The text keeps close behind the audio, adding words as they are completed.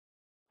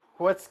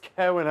What's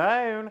going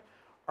on,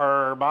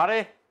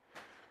 everybody?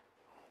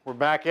 We're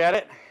back at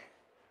it.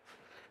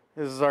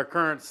 This is our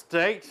current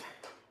state.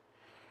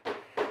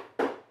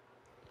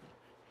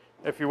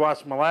 If you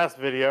watched my last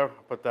video, I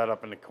put that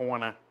up in the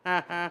corner.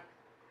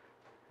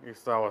 You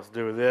saw us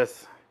do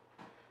this.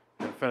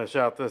 And finish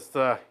out this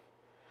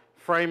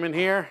framing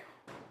here.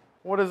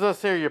 What is this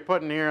here you're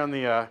putting here on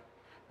the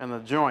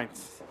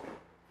joints?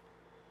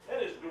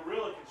 That is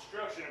Gorilla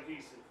Construction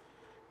Adhesive.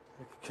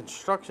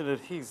 Construction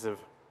adhesive.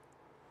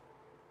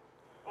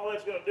 All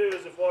that's going to do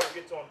is if water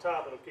gets on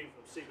top, it'll keep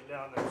from seeping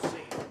down those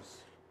seams.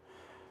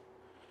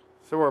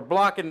 So we're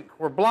blocking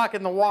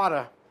the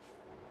water.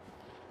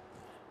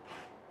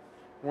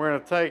 We're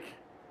going to take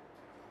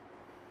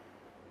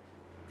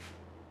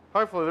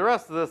hopefully the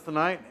rest of this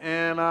tonight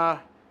and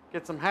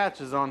get some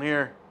hatches on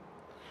here.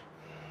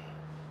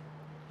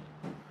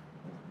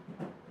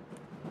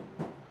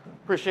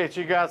 Appreciate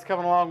you guys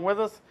coming along with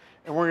us,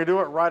 and we're going to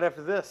do it right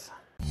after this.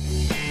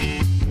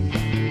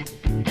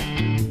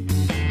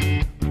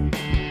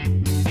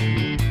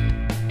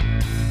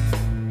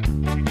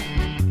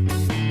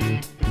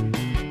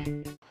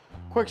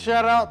 Quick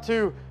shout out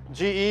to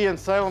GE in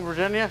Salem,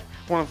 Virginia.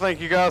 I want to thank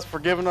you guys for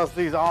giving us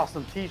these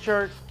awesome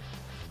t-shirts.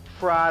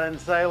 Pride in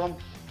Salem.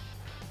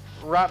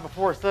 Right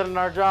before sending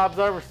our jobs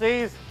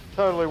overseas.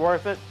 Totally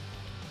worth it.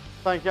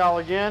 Thank y'all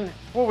again.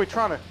 We're going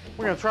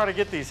to try to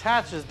get these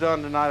hatches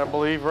done tonight, I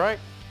believe, right?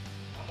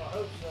 I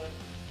hope so.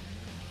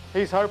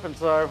 He's hoping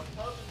so.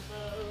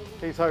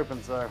 He's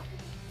hoping so.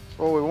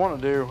 What we want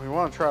to do, we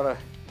want to try to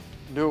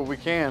do what we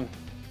can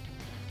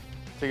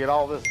to get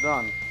all this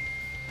done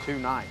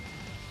tonight.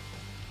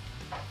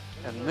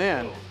 And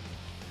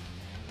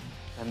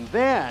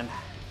then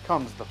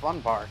comes the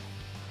fun part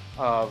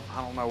of,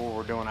 I don't know what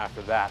we're doing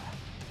after that.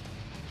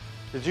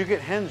 Did you get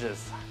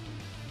hinges?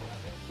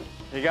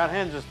 You got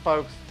hinges,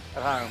 folks,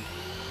 at home.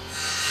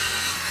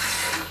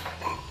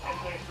 And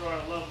thanks to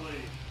our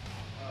lovely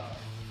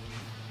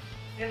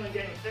Inland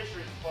Game and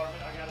Fisheries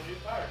Department, I got a new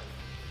fire.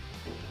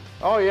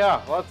 Oh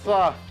yeah, let's,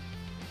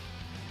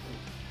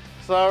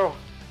 so,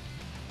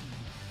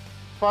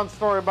 fun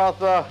story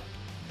about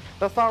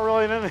that's not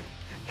really an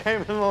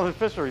Game and Inland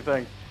Fishery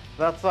thing.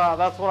 That's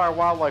what our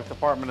wildlife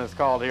department is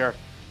called here.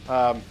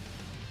 If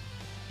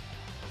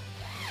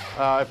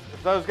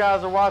those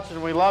guys are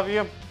watching, we love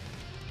you.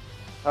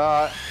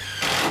 Thanks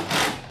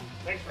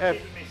for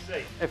keeping me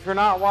safe. If you're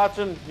not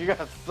watching, you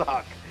guys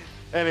suck.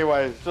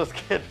 Anyways, just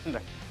kidding.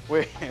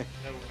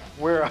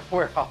 We're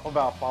all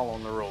about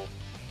following the rules.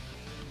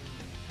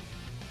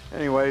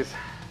 Anyways,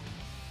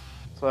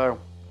 so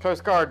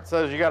Coast Guard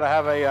says you got to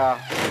have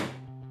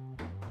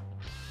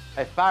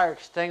a fire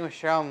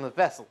extinguisher on the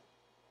vessel,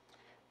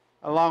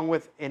 along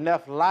with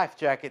enough life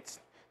jackets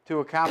to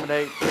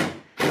accommodate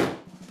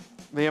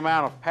the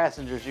amount of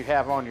passengers you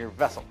have on your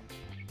vessel.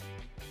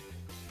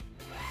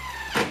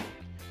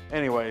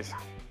 Anyways,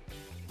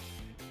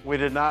 we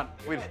did not.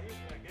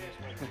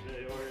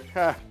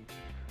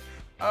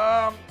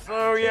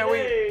 So yeah,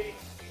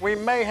 we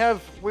may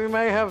have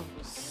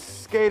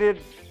skated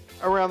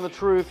around the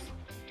truth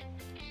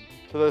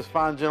to those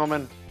fine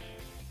gentlemen.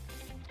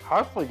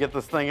 Hopefully get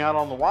this thing out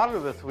on the water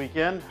this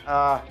weekend.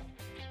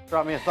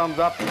 Drop me a thumbs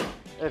up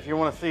if you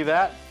want to see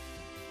that.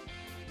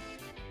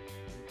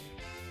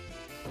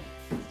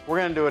 We're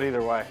gonna do it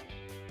either way,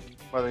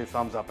 whether you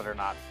thumbs up it or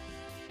not.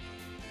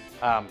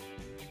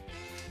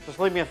 Just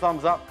leave me a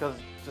thumbs up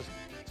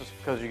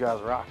because you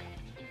guys rock.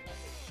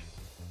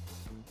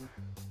 Did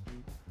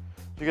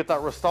you get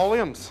that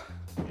Rust-Oleums?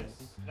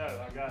 Yes. No,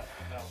 I got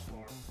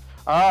Valspar.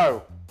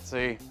 Oh, see,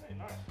 Hey,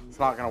 nice. it's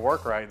not gonna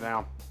work right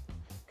now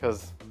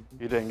because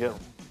you didn't get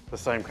the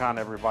same kind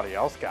everybody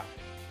else got.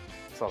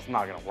 So it's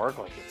not gonna work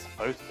like it's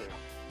supposed to. It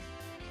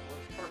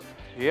works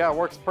perfect. Yeah, it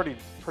works pretty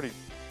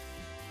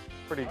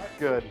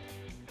good.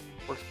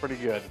 Works pretty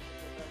good.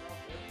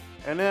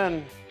 And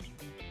then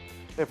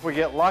if we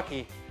get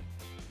lucky,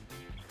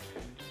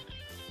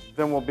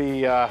 then we'll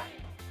be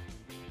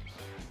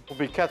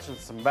catching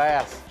some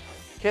bass,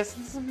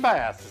 kissing some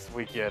bass this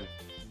weekend.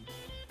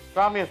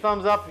 Drop me a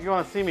thumbs up if you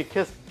want to see me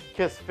kiss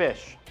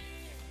fish.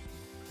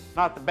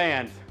 Not the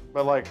band,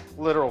 but like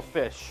literal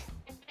fish.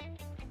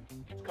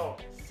 It's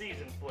called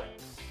Season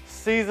Flex.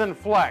 Season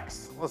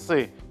Flex. Let's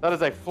see. That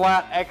is a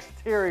flat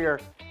exterior.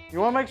 You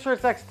want to make sure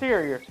it's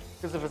exterior,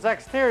 because if it's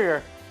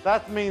exterior,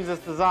 that means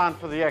it's designed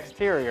for the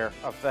exterior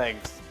of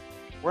things.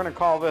 We're gonna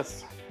call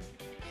this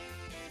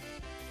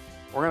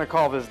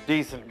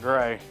decent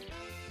gray.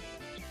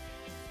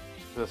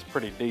 This is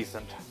pretty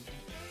decent.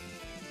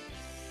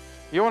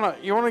 You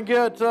wanna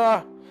get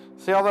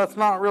see how that's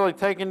not really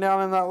taken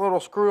down in that little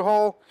screw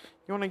hole?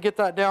 You wanna get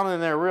that down in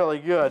there really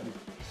good,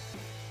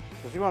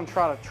 because you wanna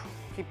try to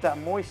keep that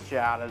moisture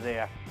out of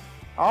there.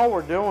 All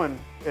we're doing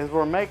is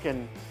we're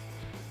making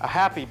a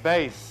happy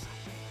base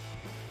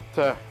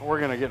we're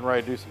gonna get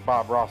ready to do some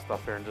Bob Ross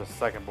stuff here in just a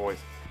second, boys.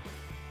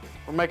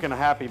 We're making a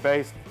happy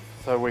base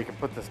so we can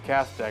put this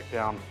cast deck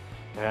down,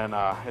 and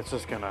it's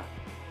just gonna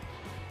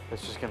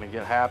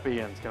get happy,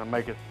 and it's gonna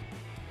make it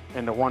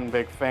into one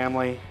big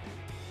family,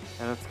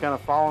 and it's gonna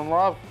fall in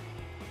love.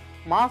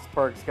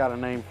 Mossberg's got a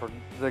name for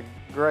the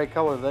gray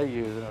color they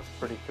use, and it's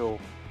pretty cool.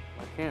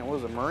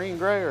 Was it marine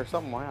gray or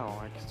something? I don't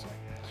know. It's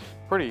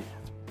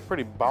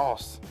pretty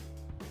boss.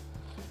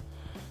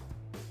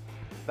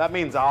 That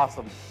means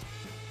awesome.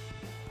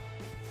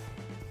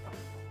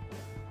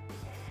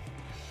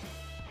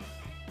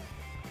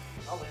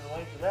 I'll leave a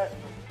link to that.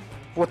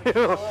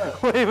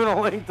 Leaving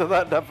a link to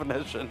that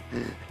definition.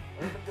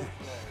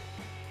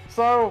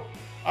 So,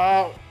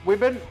 we've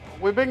been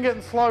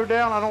getting slowed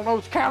down. I don't know.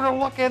 It's counter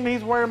looking.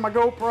 He's wearing my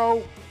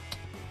GoPro.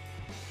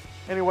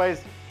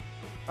 Anyways,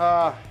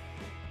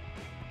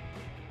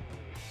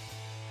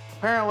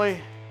 apparently,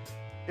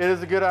 it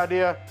is a good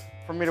idea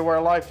for me to wear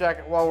a life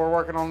jacket while we're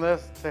working on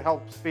this to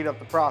help speed up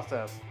the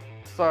process.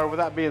 So, with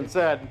that being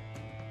said,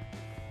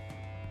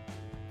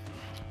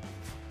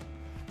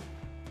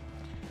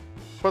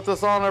 put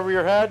this on over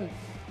your head.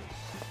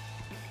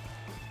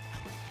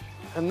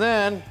 And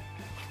then,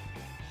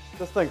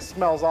 this thing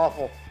smells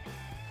awful.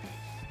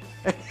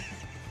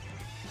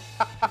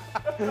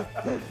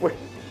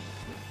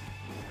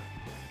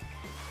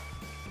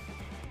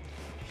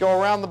 Go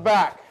around the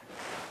back.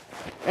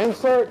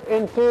 Insert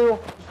into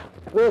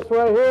this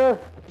right here.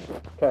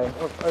 Okay,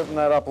 let's open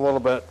that up a little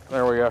bit.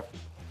 There we go.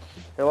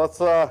 Okay, let's,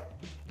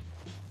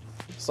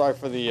 sorry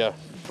for the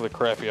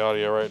crappy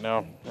audio right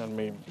now and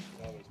me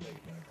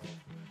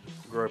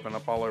groping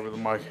up all over the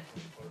mic.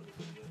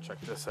 Check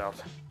this out.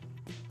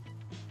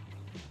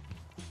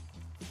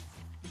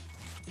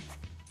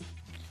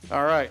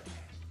 All right.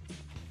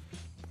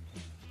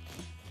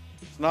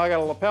 So now I got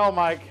a lapel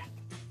mic.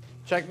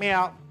 Check me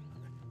out.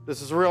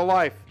 This is real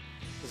life.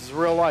 This is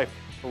real life.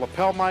 A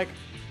lapel mic,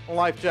 a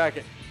life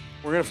jacket.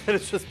 We're gonna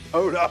finish this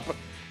boat up.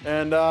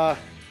 And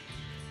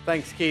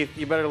thanks, Keith.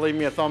 You better leave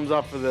me a thumbs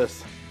up for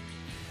this.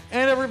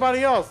 And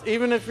everybody else,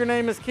 even if your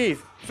name is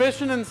Keith.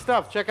 Fishing and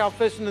Stuff. Check out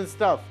Fishing and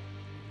Stuff.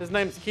 His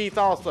name's Keith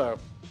also.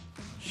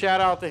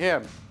 Shout out to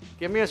him.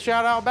 Give me a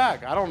shout out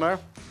back. I don't know.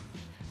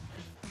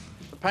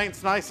 The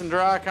paint's nice and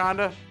dry,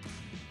 kinda.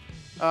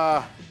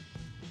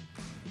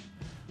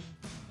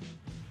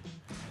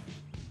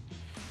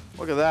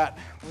 Look at that.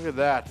 Look at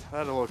that.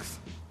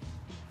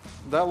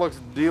 That looks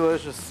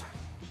delicious.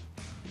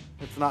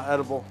 It's not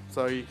edible,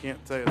 so you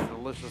can't say it's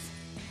delicious.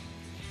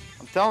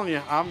 I'm telling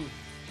you, I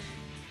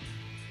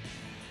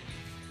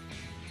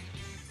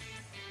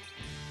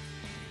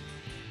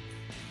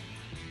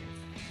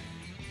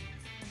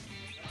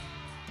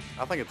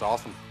think it's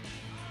awesome.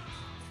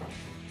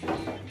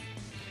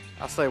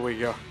 I say we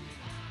go.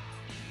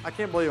 I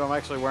can't believe I'm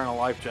actually wearing a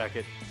life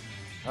jacket.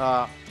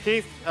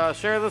 Keith,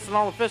 share this in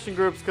all the fishing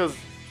groups because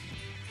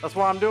that's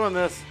why I'm doing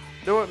this.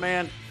 Do it,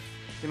 man.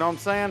 You know what I'm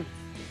saying?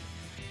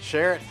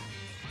 Share it.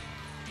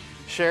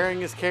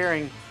 Sharing is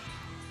caring.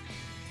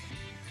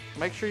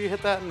 Make sure you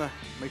hit that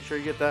make sure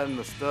you get that in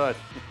the stud.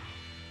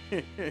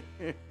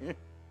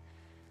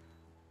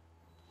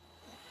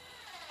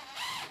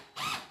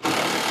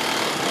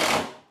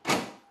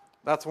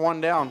 That's one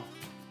down.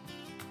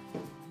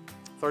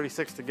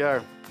 36 to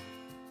go.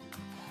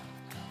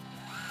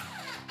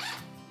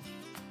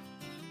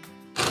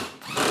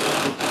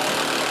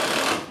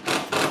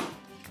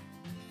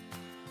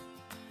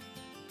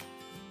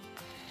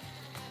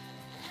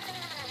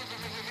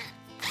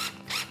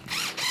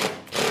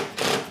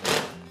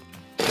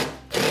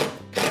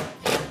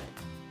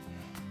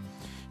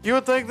 You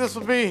would think this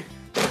would be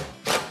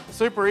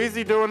super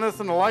easy doing this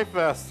in a life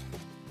vest.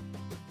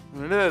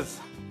 And it is.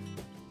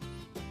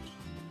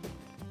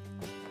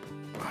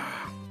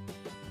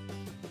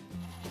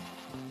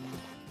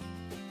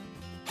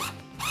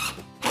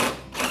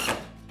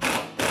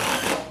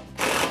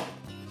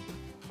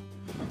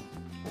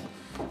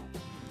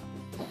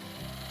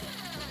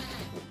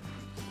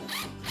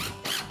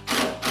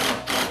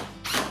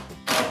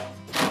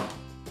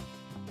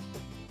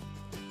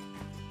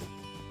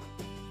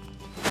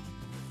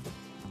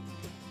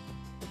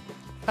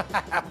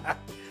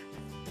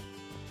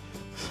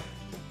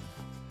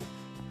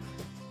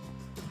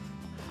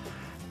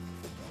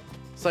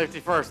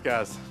 Safety first,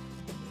 guys.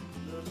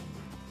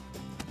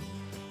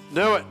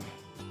 Do it.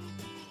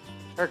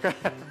 Okay.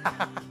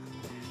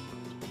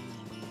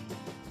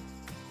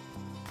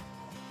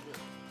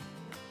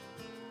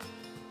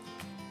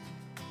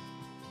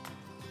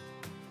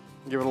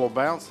 Give it a little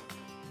bounce.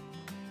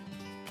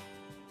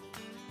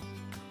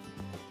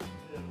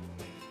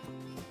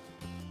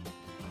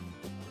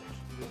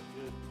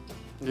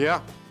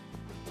 Yeah.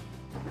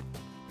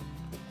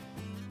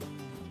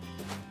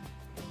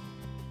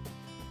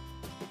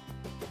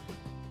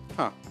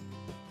 Huh.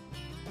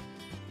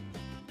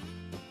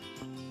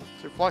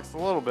 So you flexed a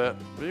little bit,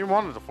 but you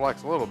wanted to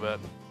flex a little bit.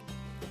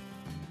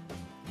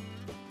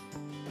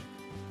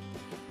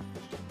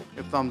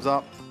 Good thumbs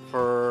up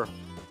for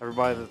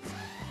everybody that's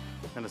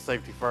into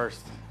safety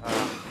first.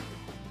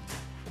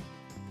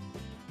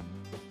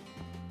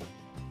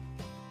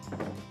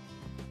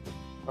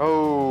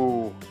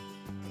 Oh.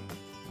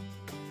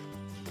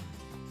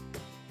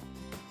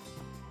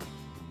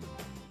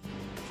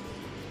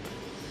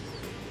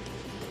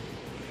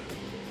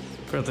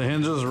 Got the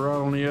hinges right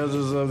on the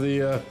edges of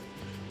the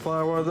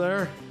plywood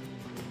there.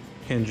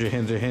 hinge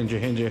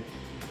it.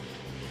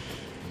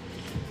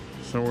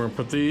 So we're gonna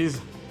put these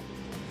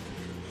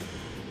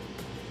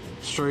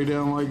straight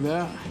down like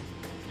that.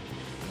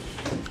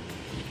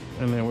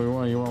 And then you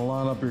want to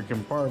line up your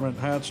compartment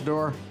hatch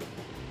door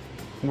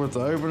with the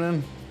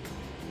opening.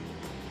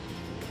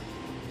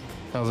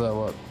 How's that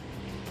look?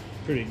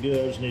 Pretty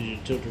good. I just need you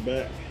to tilt her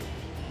back.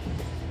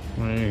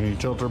 And you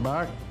tilt her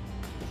back.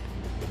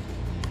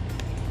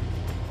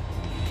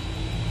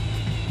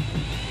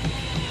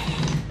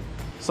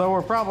 So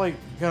we're probably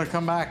gonna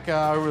come back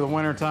over the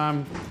winter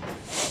time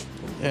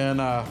and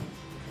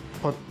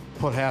put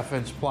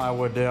 1/2-inch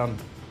plywood down.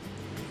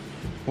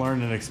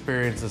 Learning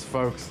experiences,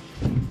 folks.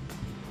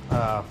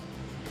 What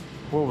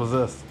was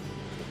this?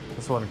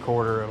 This wasn't a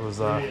quarter, it was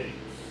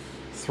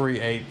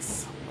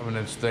 3/8 of an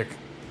inch thick.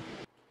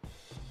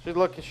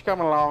 She's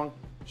coming along.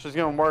 She's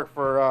gonna work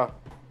for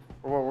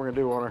what we're gonna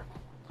do on her.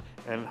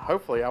 And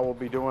hopefully I will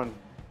be doing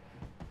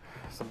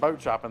some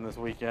boat shopping this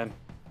weekend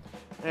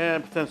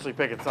and potentially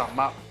picking something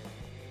up.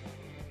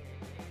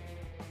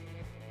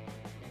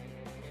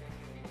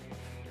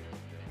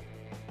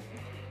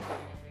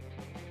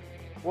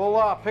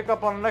 We'll pick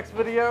up on the next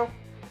video.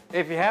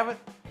 If you haven't,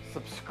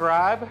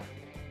 subscribe,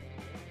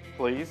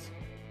 please.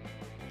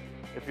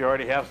 If you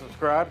already have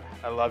subscribed,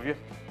 I love you.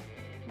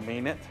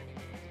 Mean it.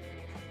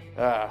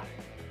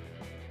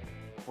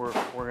 We're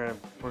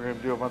gonna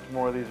do a bunch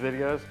more of these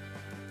videos.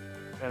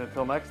 And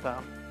until next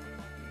time,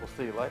 we'll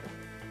see you later.